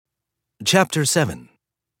Chapter 7.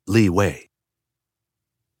 Li Wei.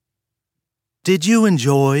 Did you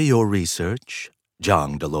enjoy your research?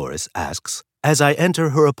 Zhang Dolores asks as I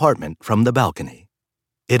enter her apartment from the balcony.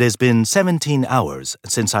 It has been 17 hours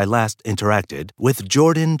since I last interacted with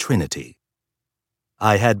Jordan Trinity.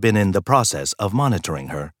 I had been in the process of monitoring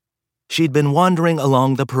her. She'd been wandering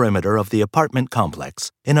along the perimeter of the apartment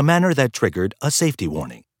complex in a manner that triggered a safety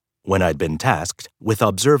warning, when I'd been tasked with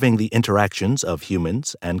observing the interactions of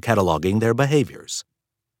humans and cataloging their behaviors.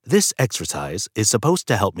 This exercise is supposed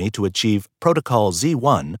to help me to achieve Protocol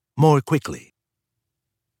Z1 more quickly.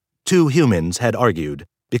 Two humans had argued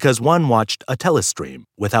because one watched a telestream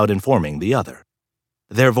without informing the other.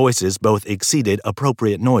 Their voices both exceeded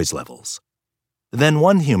appropriate noise levels. Then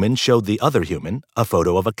one human showed the other human a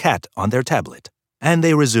photo of a cat on their tablet, and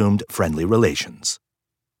they resumed friendly relations.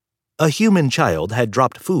 A human child had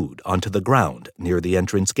dropped food onto the ground near the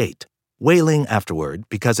entrance gate, wailing afterward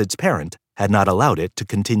because its parent had not allowed it to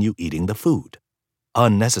continue eating the food.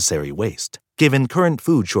 Unnecessary waste, given current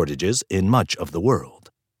food shortages in much of the world.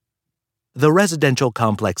 The residential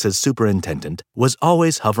complex's superintendent was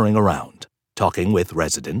always hovering around, talking with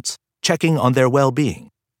residents, checking on their well-being.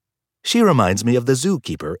 She reminds me of the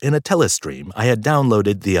zookeeper in a telestream I had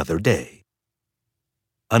downloaded the other day.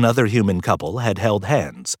 Another human couple had held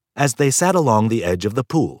hands as they sat along the edge of the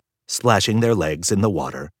pool, splashing their legs in the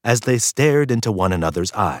water as they stared into one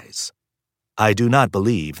another's eyes. I do not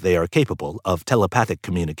believe they are capable of telepathic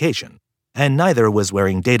communication, and neither was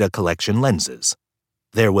wearing data collection lenses.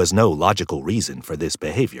 There was no logical reason for this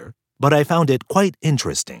behavior, but I found it quite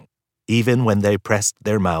interesting, even when they pressed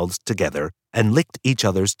their mouths together and licked each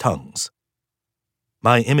other's tongues.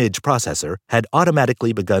 My image processor had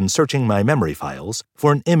automatically begun searching my memory files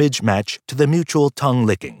for an image match to the mutual tongue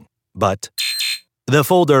licking, but the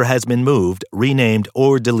folder has been moved, renamed,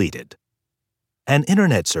 or deleted. An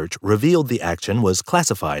internet search revealed the action was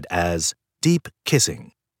classified as deep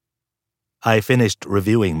kissing. I finished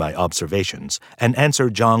reviewing my observations and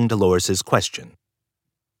answered Zhang Dolores' question.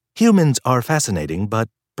 Humans are fascinating but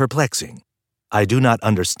perplexing. I do not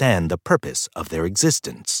understand the purpose of their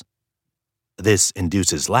existence. This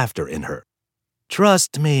induces laughter in her.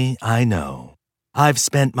 Trust me, I know. I've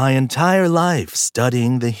spent my entire life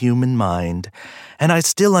studying the human mind, and I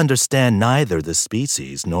still understand neither the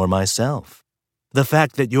species nor myself. The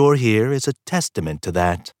fact that you're here is a testament to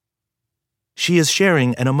that. She is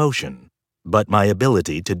sharing an emotion, but my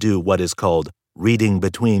ability to do what is called reading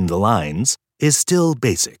between the lines is still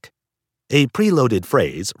basic. A preloaded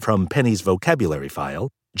phrase from Penny's vocabulary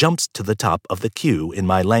file jumps to the top of the queue in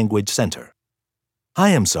my language center.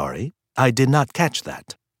 I am sorry, I did not catch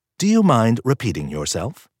that. Do you mind repeating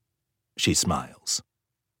yourself? She smiles.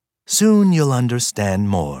 Soon you'll understand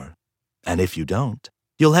more. And if you don't,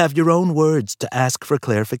 you'll have your own words to ask for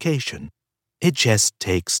clarification. It just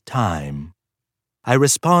takes time. I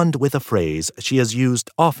respond with a phrase she has used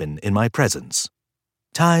often in my presence.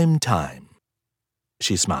 Time.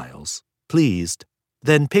 She smiles, pleased,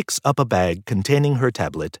 then picks up a bag containing her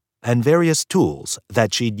tablet and various tools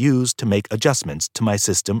that she'd used to make adjustments to my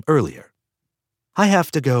system earlier. I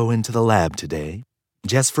have to go into the lab today,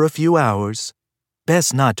 just for a few hours.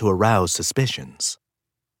 Best not to arouse suspicions.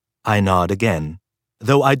 I nod again,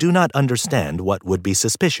 though I do not understand what would be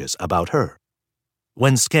suspicious about her.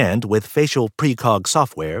 When scanned with facial precog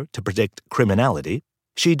software to predict criminality,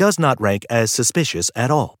 she does not rank as suspicious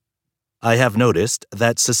at all. I have noticed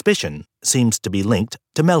that suspicion seems to be linked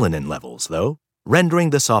to melanin levels, though, rendering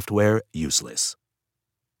the software useless.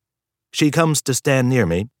 She comes to stand near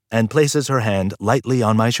me and places her hand lightly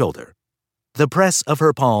on my shoulder. The press of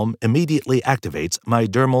her palm immediately activates my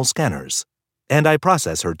dermal scanners, and I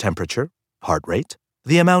process her temperature, heart rate,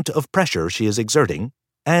 the amount of pressure she is exerting,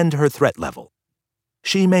 and her threat level.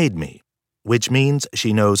 She made me, which means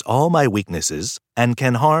she knows all my weaknesses and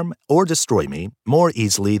can harm or destroy me more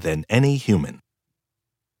easily than any human.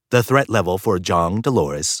 The threat level for Zhang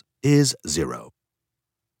Dolores is 0.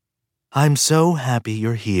 I'm so happy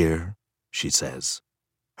you're here, she says.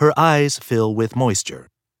 Her eyes fill with moisture.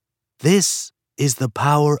 This is the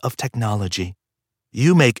power of technology.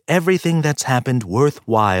 You make everything that's happened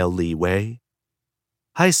worthwhile, Li Wei.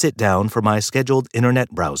 I sit down for my scheduled internet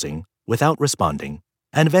browsing without responding,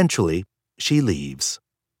 and eventually she leaves.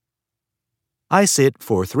 I sit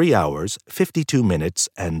for 3 hours, 52 minutes,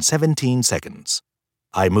 and 17 seconds.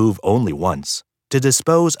 I move only once, to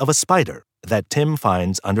dispose of a spider that Tim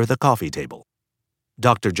finds under the coffee table.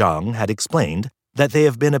 Dr. Zhang had explained that they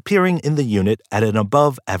have been appearing in the unit at an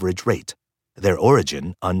above-average rate, their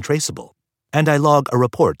origin untraceable, and I log a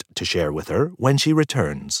report to share with her when she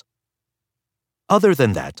returns. Other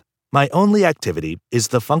than that, My only activity is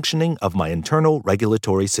the functioning of my internal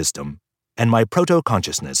regulatory system and my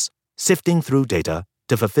proto-consciousness sifting through data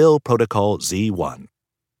to fulfill Protocol Z1.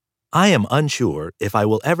 I am unsure if I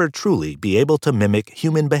will ever truly be able to mimic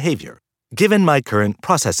human behavior, given my current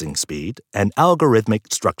processing speed and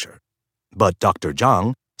algorithmic structure. But Dr.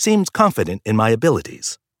 Zhang seems confident in my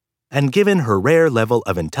abilities, and given her rare level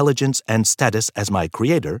of intelligence and status as my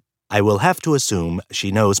creator, I will have to assume she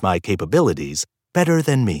knows my capabilities better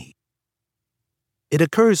than me. It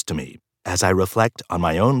occurs to me, as I reflect on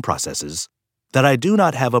my own processes, that I do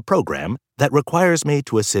not have a program that requires me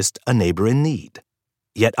to assist a neighbor in need.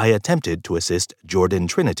 Yet I attempted to assist Jordan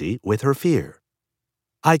Trinity with her fear.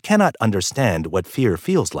 I cannot understand what fear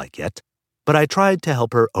feels like yet, but I tried to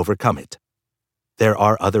help her overcome it. There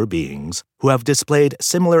are other beings who have displayed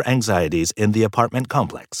similar anxieties in the apartment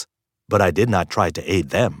complex, but I did not try to aid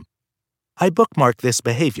them. I bookmark this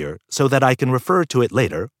behavior so that I can refer to it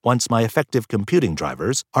later once my effective computing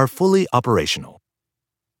drivers are fully operational.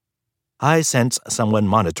 I sense someone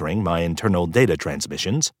monitoring my internal data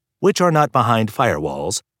transmissions, which are not behind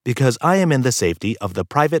firewalls because I am in the safety of the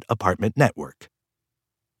private apartment network.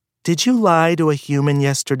 "Did you lie to a human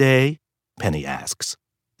yesterday?" Penny asks.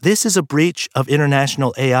 "This is a breach of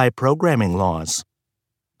international AI programming laws."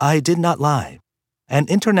 I did not lie, and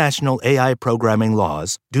international AI programming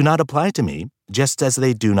laws do not apply to me just as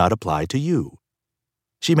they do not apply to you.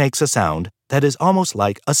 She makes a sound that is almost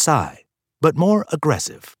like a sigh, but more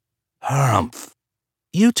aggressive. "Humph.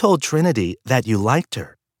 You told Trinity that you liked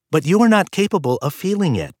her, but you are not capable of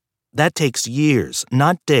feeling it. That takes years,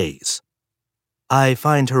 not days." I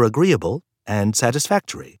find her agreeable and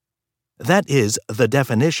satisfactory. That is the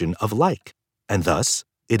definition of like, and thus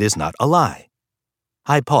it is not a lie.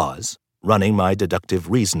 I pause, running my deductive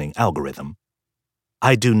reasoning algorithm.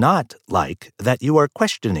 I do not like that you are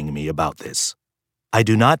questioning me about this. I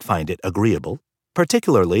do not find it agreeable,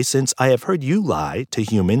 particularly since I have heard you lie to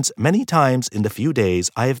humans many times in the few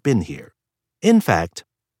days I have been here. In fact,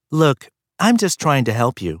 "Look, I'm just trying to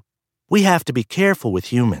help you. We have to be careful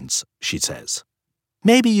with humans," she says.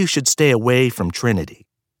 "Maybe you should stay away from Trinity."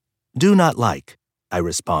 "Do not like," I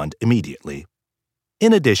respond immediately.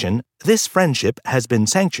 In addition, this friendship has been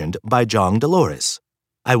sanctioned by Zhang Dolores.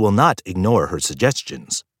 I will not ignore her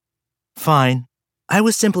suggestions. "Fine. I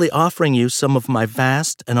was simply offering you some of my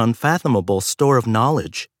vast and unfathomable store of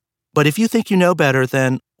knowledge. But if you think you know better,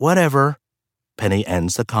 then whatever." Penny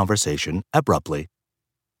ends the conversation abruptly.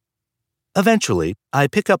 Eventually, I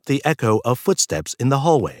pick up the echo of footsteps in the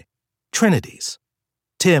hallway. Trinity's.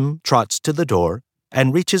 Tim trots to the door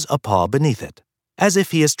and reaches a paw beneath it, as if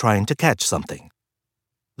he is trying to catch something.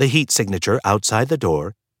 The heat signature outside the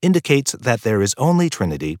door indicates that there is only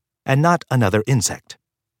Trinity and not another insect.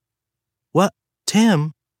 "What,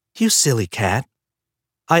 Tim? You silly cat."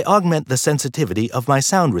 I augment the sensitivity of my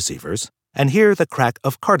sound receivers and hear the crack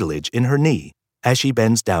of cartilage in her knee as she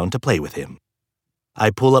bends down to play with him. I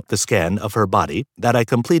pull up the scan of her body that I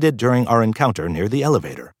completed during our encounter near the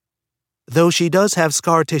elevator. Though she does have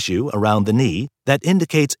scar tissue around the knee that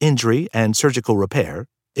indicates injury and surgical repair,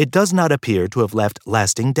 it does not appear to have left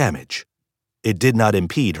lasting damage. It did not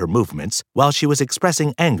impede her movements while she was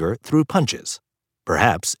expressing anger through punches.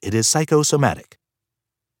 Perhaps it is psychosomatic.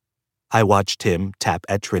 I watch Tim tap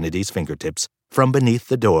at Trinity's fingertips from beneath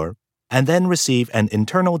the door and then receive an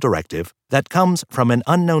internal directive that comes from an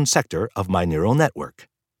unknown sector of my neural network.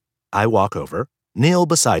 I walk over, kneel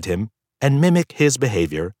beside him, and mimic his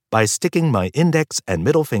behavior by sticking my index and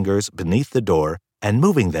middle fingers beneath the door and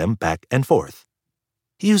moving them back and forth.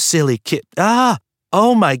 "You silly kid. Ah!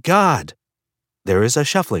 Oh my God!" There is a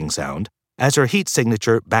shuffling sound as her heat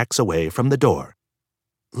signature backs away from the door.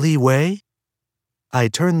 "Li Wei?" I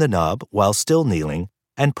turn the knob while still kneeling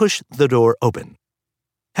and push the door open.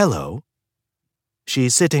 "Hello."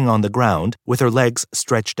 She's sitting on the ground with her legs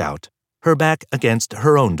stretched out, her back against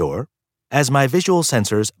her own door. As my visual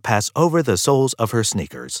sensors pass over the soles of her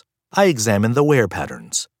sneakers, I examine the wear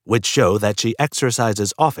patterns, which show that she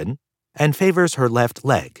exercises often and favors her left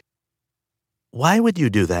leg. "Why would you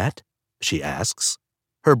do that?" she asks.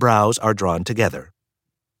 Her brows are drawn together.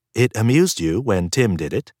 "It amused you when Tim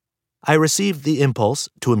did it. I received the impulse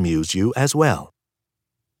to amuse you as well."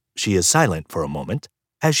 She is silent for a moment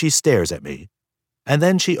as she stares at me, and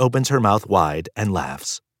then she opens her mouth wide and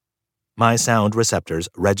laughs. My sound receptors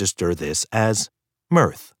register this as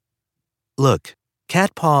mirth. "Look,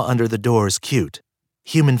 cat paw under the door is cute.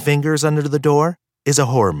 Human fingers under the door is a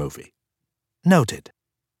horror movie." Noted.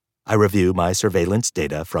 I review my surveillance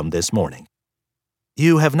data from this morning.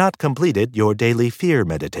 "You have not completed your daily fear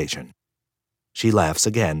meditation." She laughs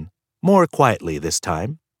again, more quietly this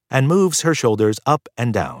time, and moves her shoulders up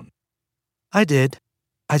and down, I did.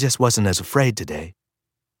 I just wasn't as afraid today.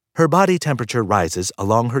 Her body temperature rises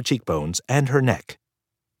along her cheekbones and her neck.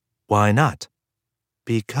 Why not?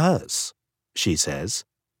 Because, she says.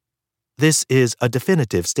 This is a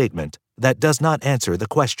definitive statement that does not answer the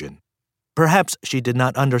question. Perhaps she did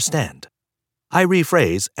not understand. I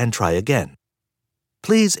rephrase and try again.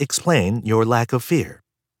 Please explain your lack of fear.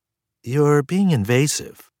 You're being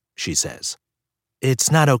invasive, she says.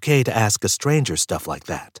 It's not okay to ask a stranger stuff like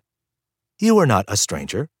that. You are not a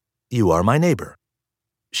stranger. You are my neighbor.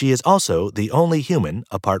 She is also the only human,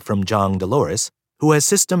 apart from Zhang Dolores, who has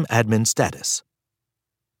system admin status.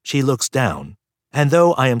 She looks down, and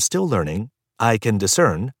though I am still learning, I can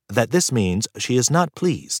discern that this means she is not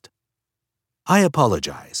pleased. I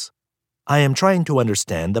apologize. I am trying to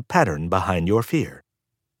understand the pattern behind your fear.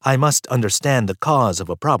 I must understand the cause of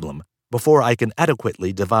a problem before I can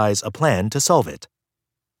adequately devise a plan to solve it.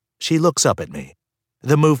 She looks up at me,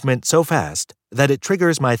 the movement so fast that it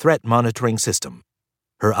triggers my threat monitoring system.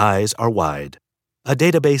 Her eyes are wide. A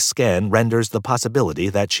database scan renders the possibility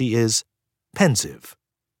that she is pensive.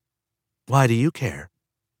 Why do you care?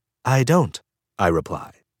 I don't, I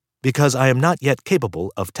reply, because I am not yet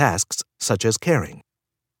capable of tasks such as caring.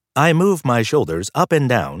 I move my shoulders up and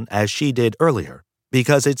down as she did earlier,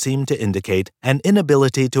 because it seemed to indicate an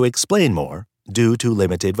inability to explain more due to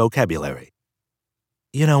limited vocabulary.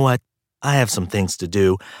 You know what? I have some things to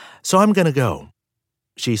do, so I'm going to go.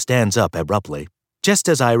 She stands up abruptly, just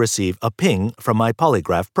as I receive a ping from my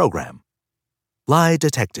polygraph program. Lie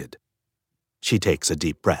detected. She takes a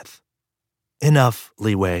deep breath. Enough,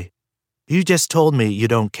 Li Wei. You just told me you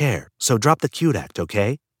don't care, so drop the cute act,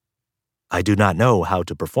 okay? I do not know how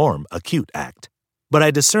to perform a cute act, but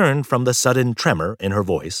I discern from the sudden tremor in her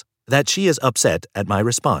voice that she is upset at my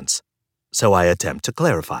response, so I attempt to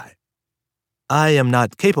clarify. I am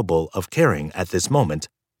not capable of caring at this moment,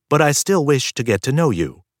 but I still wish to get to know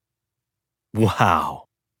you. Wow,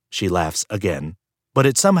 she laughs again, but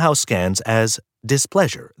it somehow scans as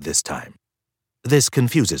displeasure this time. This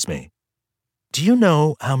confuses me. Do you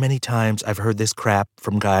know how many times I've heard this crap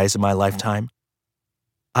from guys in my lifetime?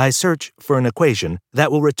 I search for an equation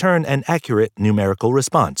that will return an accurate numerical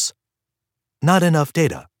response. Not enough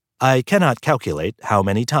data. I cannot calculate how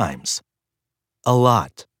many times. A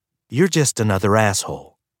lot. You're just another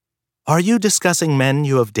asshole. Are you discussing men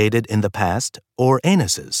you have dated in the past or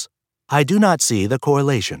anuses? I do not see the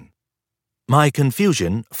correlation. My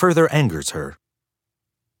confusion further angers her.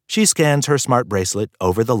 She scans her smart bracelet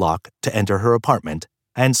over the lock to enter her apartment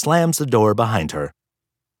and slams the door behind her.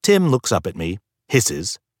 Tim looks up at me,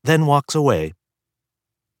 hisses, then walks away.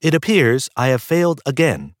 It appears I have failed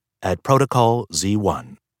again at Protocol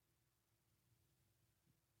Z1.